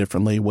want to do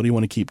differently? What do you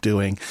want to keep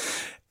doing?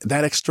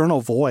 That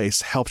external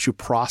voice helps you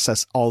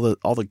process all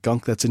the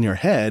gunk that's in your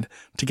head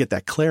to get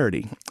that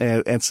clarity.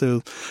 And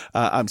so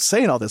I'm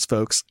saying all this,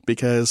 folks,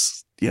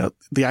 because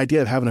the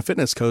idea of having a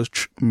fitness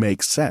coach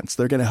makes sense.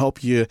 They're going to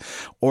help you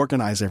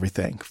organize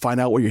everything, find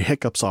out where your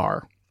hiccups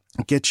are,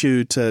 get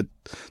you to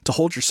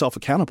hold yourself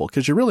accountable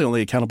because you're really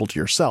only accountable to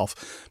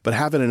yourself. But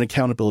having an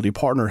accountability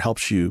partner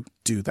helps you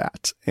do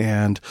that.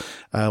 And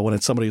when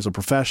it's somebody who's a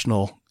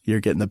professional, you're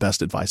getting the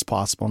best advice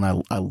possible.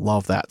 And I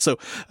love that. So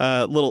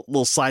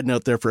little side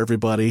note there for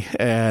everybody.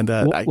 And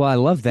I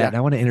love that. Yeah. And I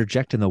want to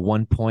interject in the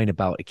one point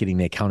about getting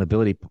the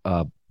accountability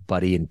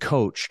buddy and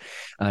coach,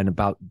 and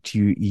about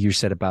you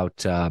said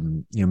about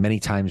many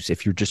times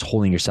if you're just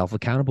holding yourself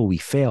accountable, we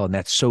fail, and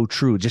that's so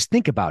true. Just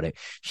think about it.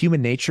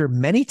 Human nature,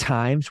 many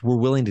times we're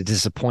willing to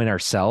disappoint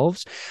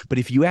ourselves, but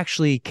if you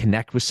actually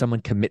connect with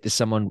someone, commit to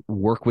someone,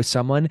 work with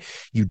someone,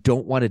 you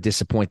don't want to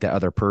disappoint that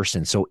other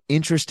person. So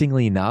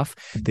interestingly enough,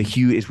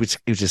 it was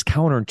just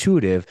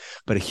counterintuitive,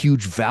 but a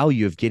huge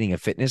value of getting a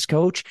fitness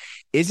coach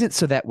isn't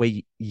so that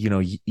way,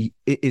 it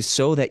is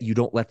so that you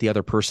don't let the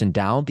other person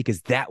down,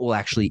 because that will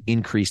actually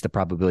increase the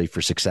probability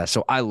for success.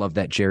 So I love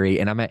that, Jerry.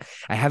 And I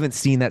haven't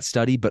seen that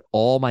study, but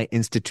all my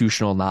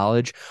institutional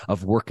knowledge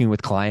of working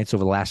with clients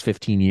over the last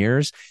 15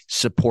 years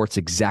supports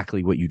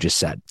exactly what you just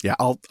said. Yeah,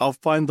 I'll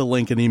find the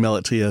link and email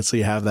it to you so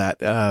you have that.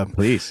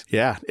 Please.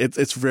 Yeah,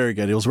 it's very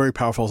good. It was very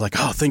powerful. I was like,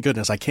 oh, thank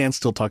goodness I can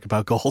still talk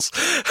about goals.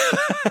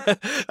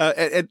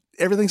 and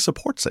everything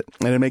supports it,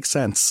 and it makes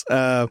sense.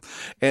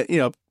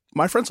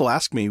 My friends will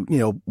ask me,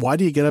 why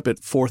do you get up at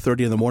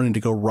 4:30 in the morning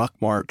to go ruck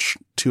march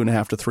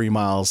 2.5 to 3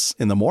 miles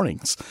in the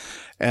mornings?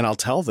 And I'll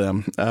tell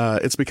them,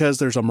 it's because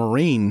there's a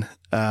Marine,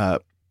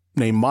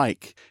 named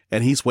Mike,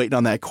 and he's waiting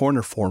on that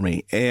corner for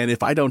me. And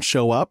if I don't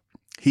show up,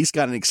 he's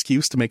got an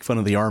excuse to make fun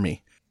of the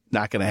Army.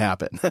 Not going to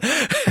happen. And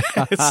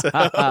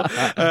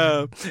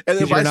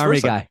then you're an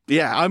Army guy.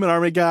 Yeah, I'm an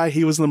Army guy.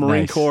 He was in the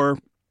Marine Corps.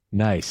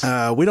 Nice.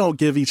 We don't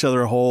give each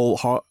other a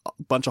whole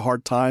bunch of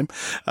hard time.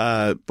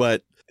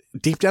 But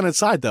deep down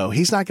inside, though,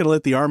 he's not going to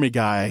let the Army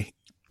guy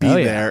be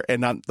there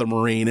and not the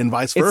Marine, and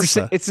vice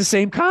versa. It's the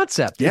same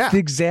concept. Yeah. It's the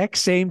exact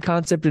same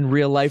concept in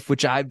real life,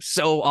 which I'm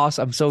so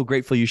awesome. I'm so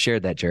grateful you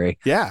shared that, Jerry.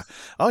 Yeah.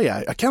 Oh,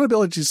 yeah.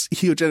 Accountability is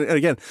huge. And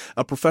again,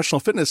 a professional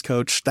fitness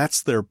coach,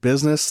 that's their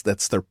business.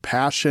 That's their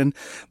passion.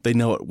 They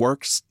know it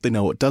works. They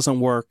know it doesn't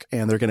work.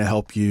 And they're going to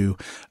help you,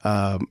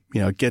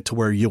 get to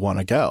where you want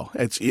to go.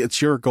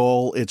 It's your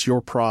goal. It's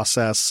your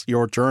process,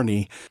 your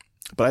journey.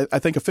 But I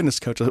think a fitness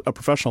coach, a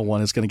professional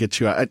one, is going to get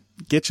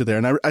you there.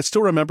 And I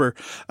still remember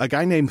a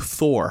guy named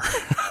Thor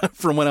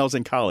from when I was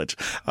in college.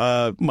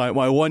 My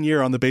 1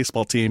 year on the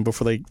baseball team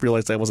before they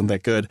realized I wasn't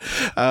that good.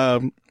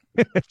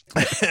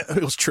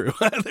 It was true.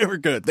 They were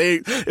good.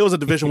 It was a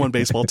Division I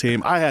baseball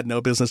team. I had no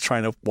business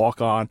trying to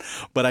walk on,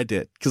 but I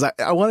did because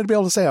I wanted to be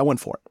able to say I went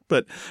for it.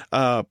 But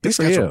these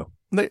guys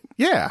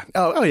yeah.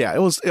 Oh yeah.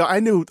 It was. I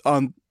knew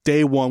on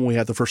day one we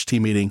had the first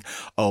team meeting.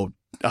 Oh,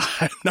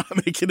 I'm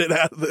not making it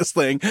out of this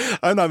thing.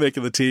 I'm not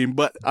making the team,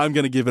 but I'm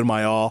going to give it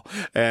my all.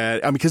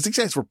 And because these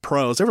guys were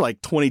pros. They were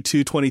like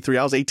 22, 23.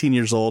 I was 18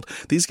 years old.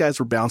 These guys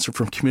were bouncing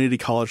from community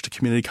college to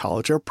community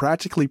college. They were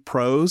practically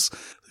pros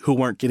who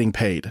weren't getting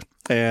paid.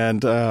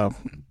 And,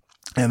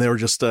 and they were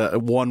just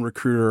one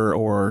recruiter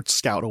or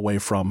scout away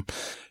from,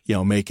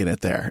 making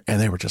it there.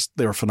 And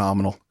they were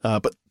phenomenal.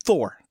 But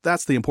Thor,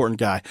 that's the important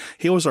guy.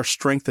 He was our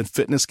strength and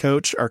fitness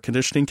coach, our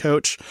conditioning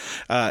coach.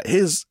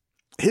 His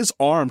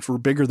arms were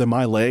bigger than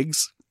my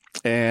legs.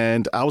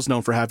 And I was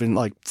known for having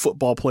like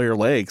football player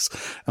legs.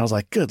 And I was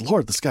like, good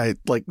Lord, this guy,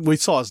 like we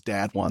saw his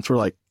dad once. We're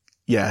like,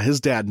 yeah,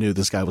 his dad knew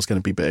this guy was going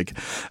to be big.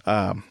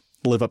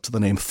 Live up to the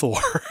name Thor.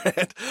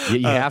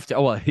 You have to.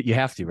 Oh, well, you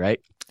have to,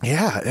 right?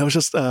 Yeah, it was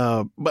just,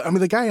 but I mean,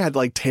 the guy had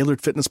like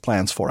tailored fitness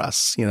plans for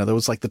us. There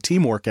was like the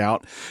team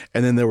workout,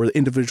 and then there were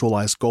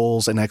individualized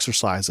goals and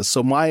exercises.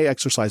 So my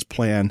exercise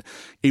plan,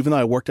 even though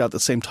I worked out at the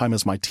same time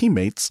as my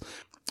teammates,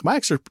 my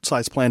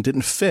exercise plan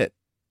didn't fit,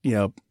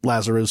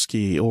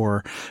 Lazarowski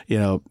or,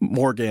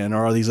 Morgan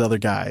or all these other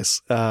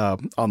guys,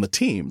 on the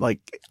team. Like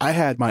I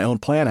had my own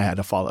plan I had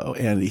to follow,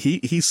 and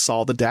he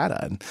saw the data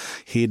and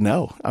he'd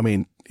know. I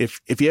mean,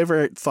 if you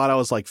ever thought I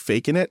was like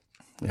faking it,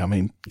 I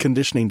mean,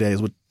 conditioning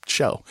days would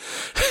show.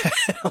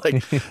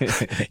 Like,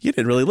 you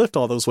didn't really lift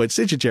all those weights,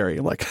 did you, Jerry?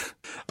 I'm like,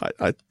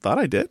 I thought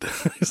I did.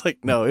 He's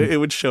like, no, it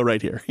would show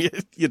right here.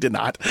 You did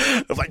not.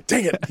 I'm like,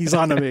 dang it, he's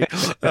on to me.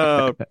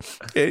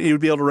 He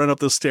would be able to run up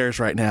those stairs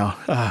right now.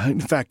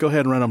 In fact, go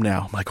ahead and run them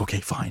now. I'm like, okay,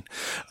 fine.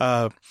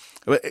 But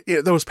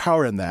there was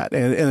power in that.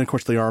 And of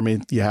course, the Army,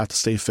 you have to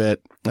stay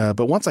fit.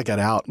 But once I got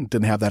out and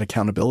didn't have that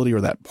accountability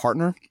or that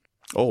partner,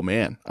 oh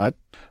man,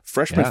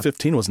 freshman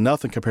 15 was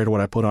nothing compared to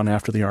what I put on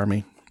after the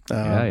Army.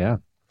 Yeah.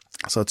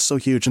 So it's so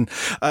huge. And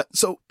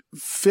so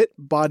Fit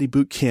Body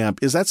Boot Camp,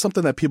 is that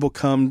something that people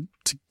come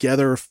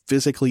together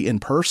physically in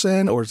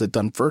person, or is it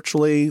done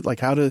virtually? Like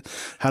how do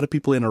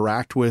people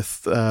interact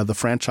with the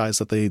franchise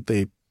that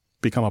they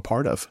become a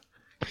part of?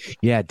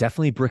 Yeah,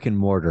 definitely brick and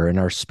mortar. And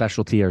our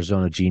specialty, our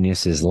zone of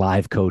genius, is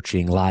live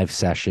coaching, live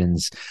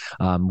sessions.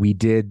 We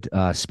did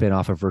spin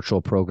off a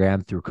virtual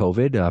program through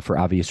COVID for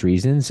obvious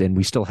reasons, and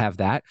we still have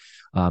that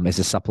as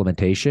a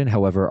supplementation.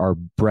 However, our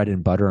bread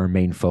and butter, our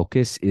main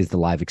focus is the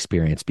live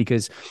experience,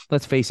 because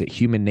let's face it,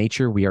 human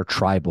nature, we are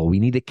tribal. We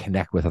need to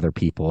connect with other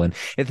people. And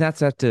if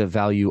that's not to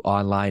value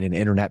online and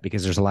internet,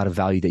 because there's a lot of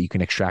value that you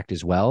can extract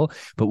as well.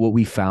 But what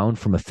we found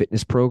from a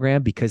fitness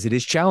program, because it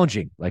is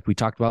challenging, like we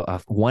talked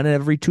about, 1 in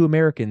every 2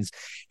 Americans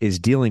is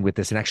dealing with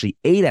this. And actually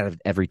 8 out of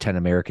every 10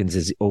 Americans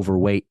is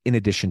overweight in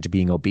addition to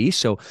being obese.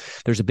 So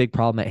there's a big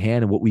problem at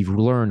hand. And what we've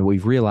learned, what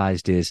we've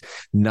realized is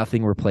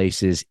nothing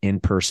replaces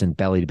in-person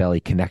belly to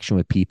belly connection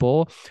with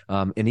people.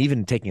 And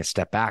even taking a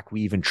step back,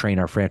 we even train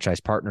our franchise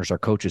partners, our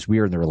coaches. We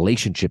are in the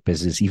relationship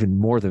business even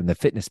more than the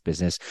fitness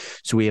business.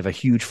 So we have a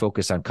huge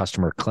focus on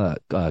customer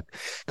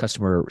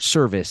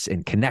service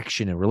and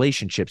connection and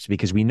relationships,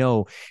 because we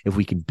know if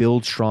we can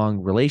build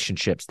strong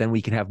relationships, then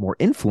we can have more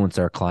influence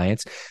on our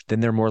clients. Then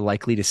they're more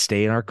likely to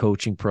stay in our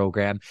coaching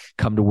program,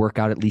 come to work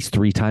out at least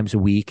 3 times a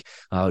week,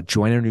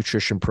 join our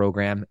nutrition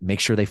program, make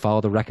sure they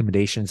follow the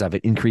recommendations of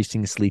it,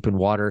 increasing sleep and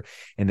water,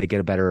 and they get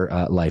a better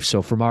life.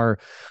 So from our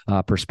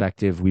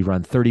perspective, we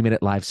run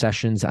 30-minute live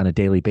sessions on a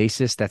daily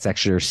basis. That's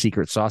actually our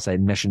secret sauce. I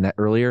mentioned that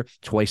earlier.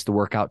 Twice the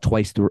workout,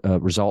 twice the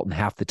result in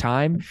half the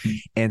time.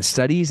 And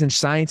studies and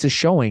science is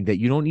showing that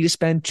you don't need to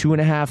spend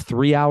 2.5,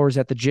 3 hours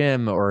at the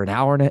gym, or an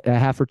hour and a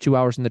half or 2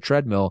 hours in the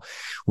treadmill.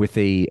 With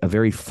a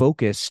very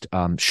focused,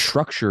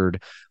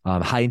 structured,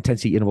 high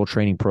intensity interval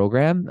training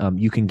program,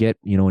 you can get,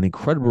 an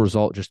incredible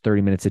result just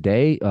 30 minutes a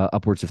day,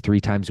 upwards of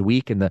 3 times a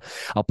week. And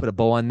I'll put a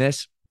bow on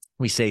this.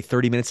 We say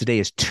 30 minutes a day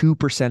is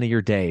 2% of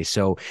your day.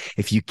 So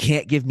if you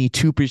can't give me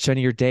 2% of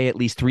your day at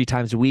least 3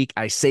 times a week,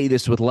 I say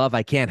this with love,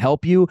 I can't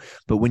help you.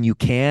 But when you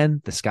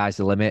can, the sky's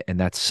the limit. And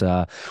that's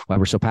why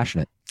we're so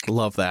passionate.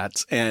 Love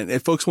that. And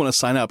if folks want to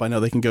sign up, I know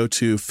they can go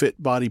to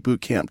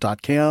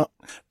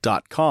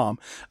fitbodybootcamp.com.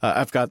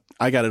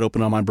 I got it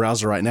open on my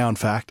browser right now, in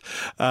fact.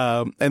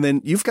 And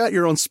then you've got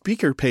your own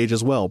speaker page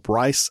as well,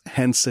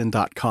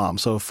 brycehenson.com.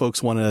 So if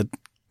folks want to,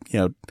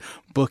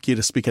 book you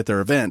to speak at their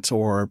event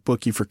or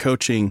book you for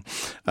coaching.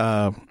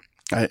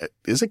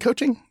 Is it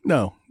coaching?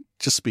 No,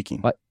 just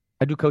speaking.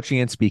 I do coaching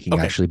and speaking,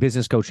 actually.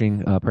 Business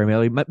coaching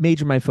primarily.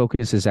 My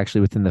focus is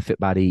actually within the Fit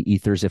Body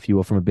ethers, if you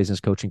will, from a business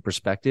coaching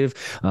perspective.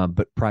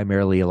 But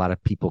primarily, a lot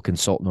of people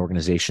consult in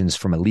organizations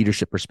from a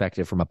leadership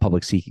perspective, from a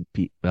public speaking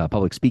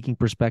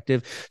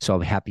perspective. So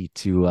I'm happy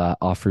to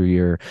offer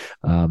your,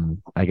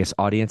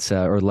 audience,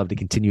 or love to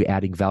continue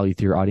adding value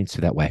to your audience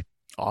through that way.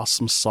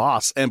 Awesome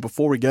sauce. And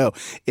before we go,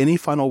 any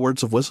final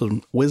words of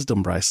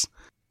wisdom, Bryce?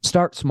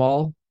 Start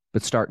small,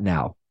 but start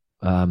now.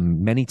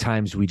 Many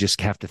times we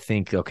just have to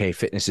think, okay,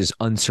 fitness is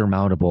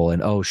unsurmountable,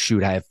 and oh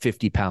shoot, I have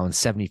 50 pounds,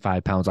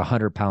 75 pounds,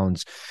 100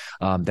 pounds.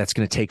 That's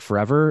going to take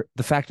forever.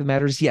 The fact of the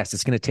matter is, yes,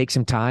 it's going to take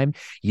some time.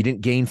 You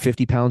didn't gain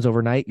 50 pounds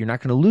overnight. You're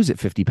not going to lose it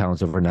 50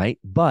 pounds overnight.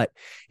 But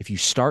if you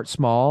start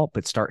small,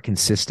 but start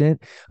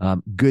consistent,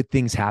 good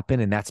things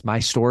happen. And that's my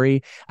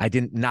story. I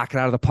didn't knock it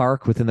out of the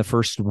park within the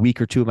first week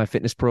or 2 of my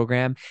fitness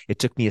program. It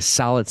took me a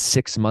solid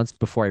 6 months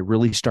before I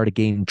really started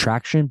gaining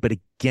traction. But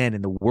again,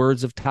 in the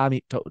words of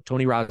Tony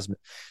Robbins,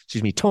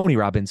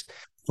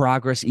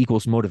 progress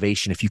equals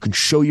motivation. If you can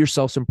show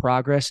yourself some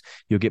progress,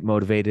 you'll get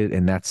motivated,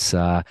 and that's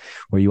where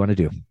you want to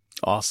do.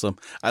 Awesome.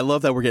 I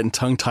love that we're getting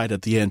tongue-tied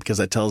at the end because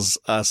that tells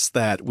us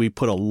that we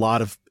put a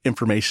lot of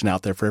information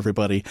out there for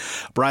everybody.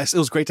 Bryce, it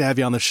was great to have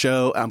you on the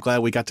show. I'm glad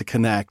we got to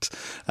connect.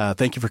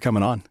 Thank you for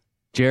coming on.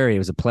 Jerry, it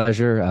was a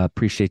pleasure.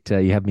 Appreciate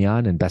you having me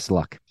on, and best of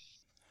luck.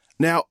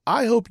 Now,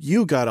 I hope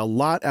you got a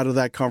lot out of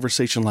that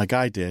conversation like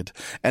I did.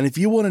 And if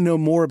you want to know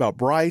more about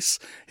Bryce,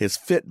 his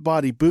fit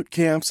body boot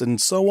camps,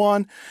 and so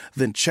on,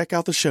 then check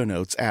out the show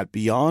notes at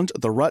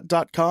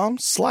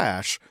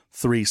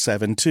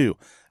beyondtherut.com/372.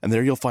 And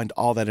there you'll find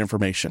all that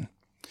information.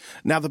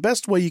 Now, the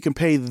best way you can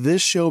pay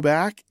this show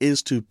back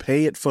is to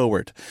pay it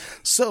forward.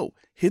 So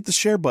hit the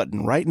share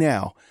button right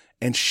now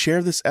and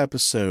share this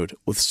episode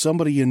with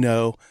somebody you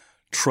know,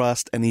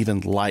 trust, and even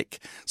like.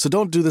 So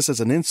don't do this as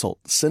an insult.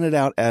 Send it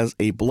out as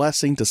a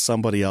blessing to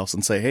somebody else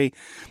and say, hey,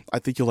 I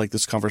think you'll like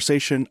this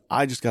conversation.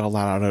 I just got a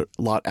lot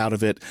out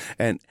of it.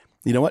 And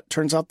you know what?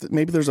 Turns out that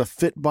maybe there's a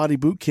fit body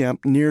boot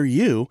camp near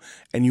you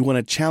and you want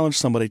to challenge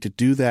somebody to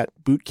do that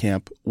boot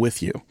camp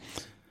with you.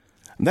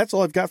 And that's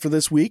all I've got for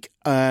this week.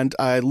 And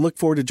I look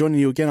forward to joining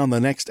you again on the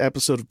next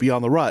episode of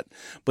Beyond the Rut.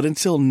 But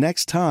until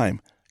next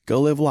time, go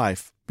live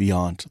life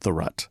beyond the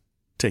rut.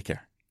 Take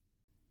care.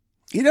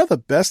 You know, the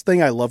best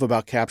thing I love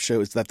about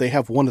Capsho is that they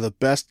have one of the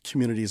best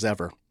communities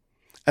ever.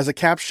 As a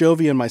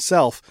Capshovian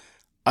myself,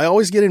 I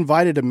always get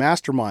invited to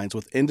masterminds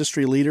with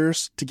industry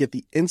leaders to get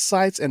the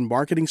insights and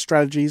marketing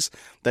strategies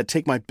that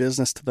take my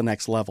business to the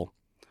next level.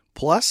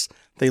 Plus,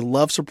 they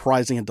love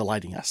surprising and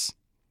delighting us.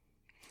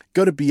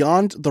 Go to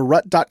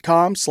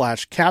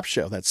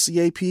beyondtherut.com/capsho, that's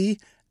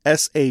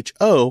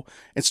CAPSHO,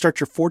 and start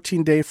your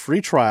 14-day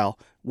free trial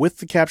with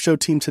the Capsho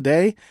team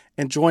today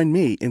and join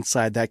me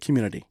inside that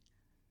community.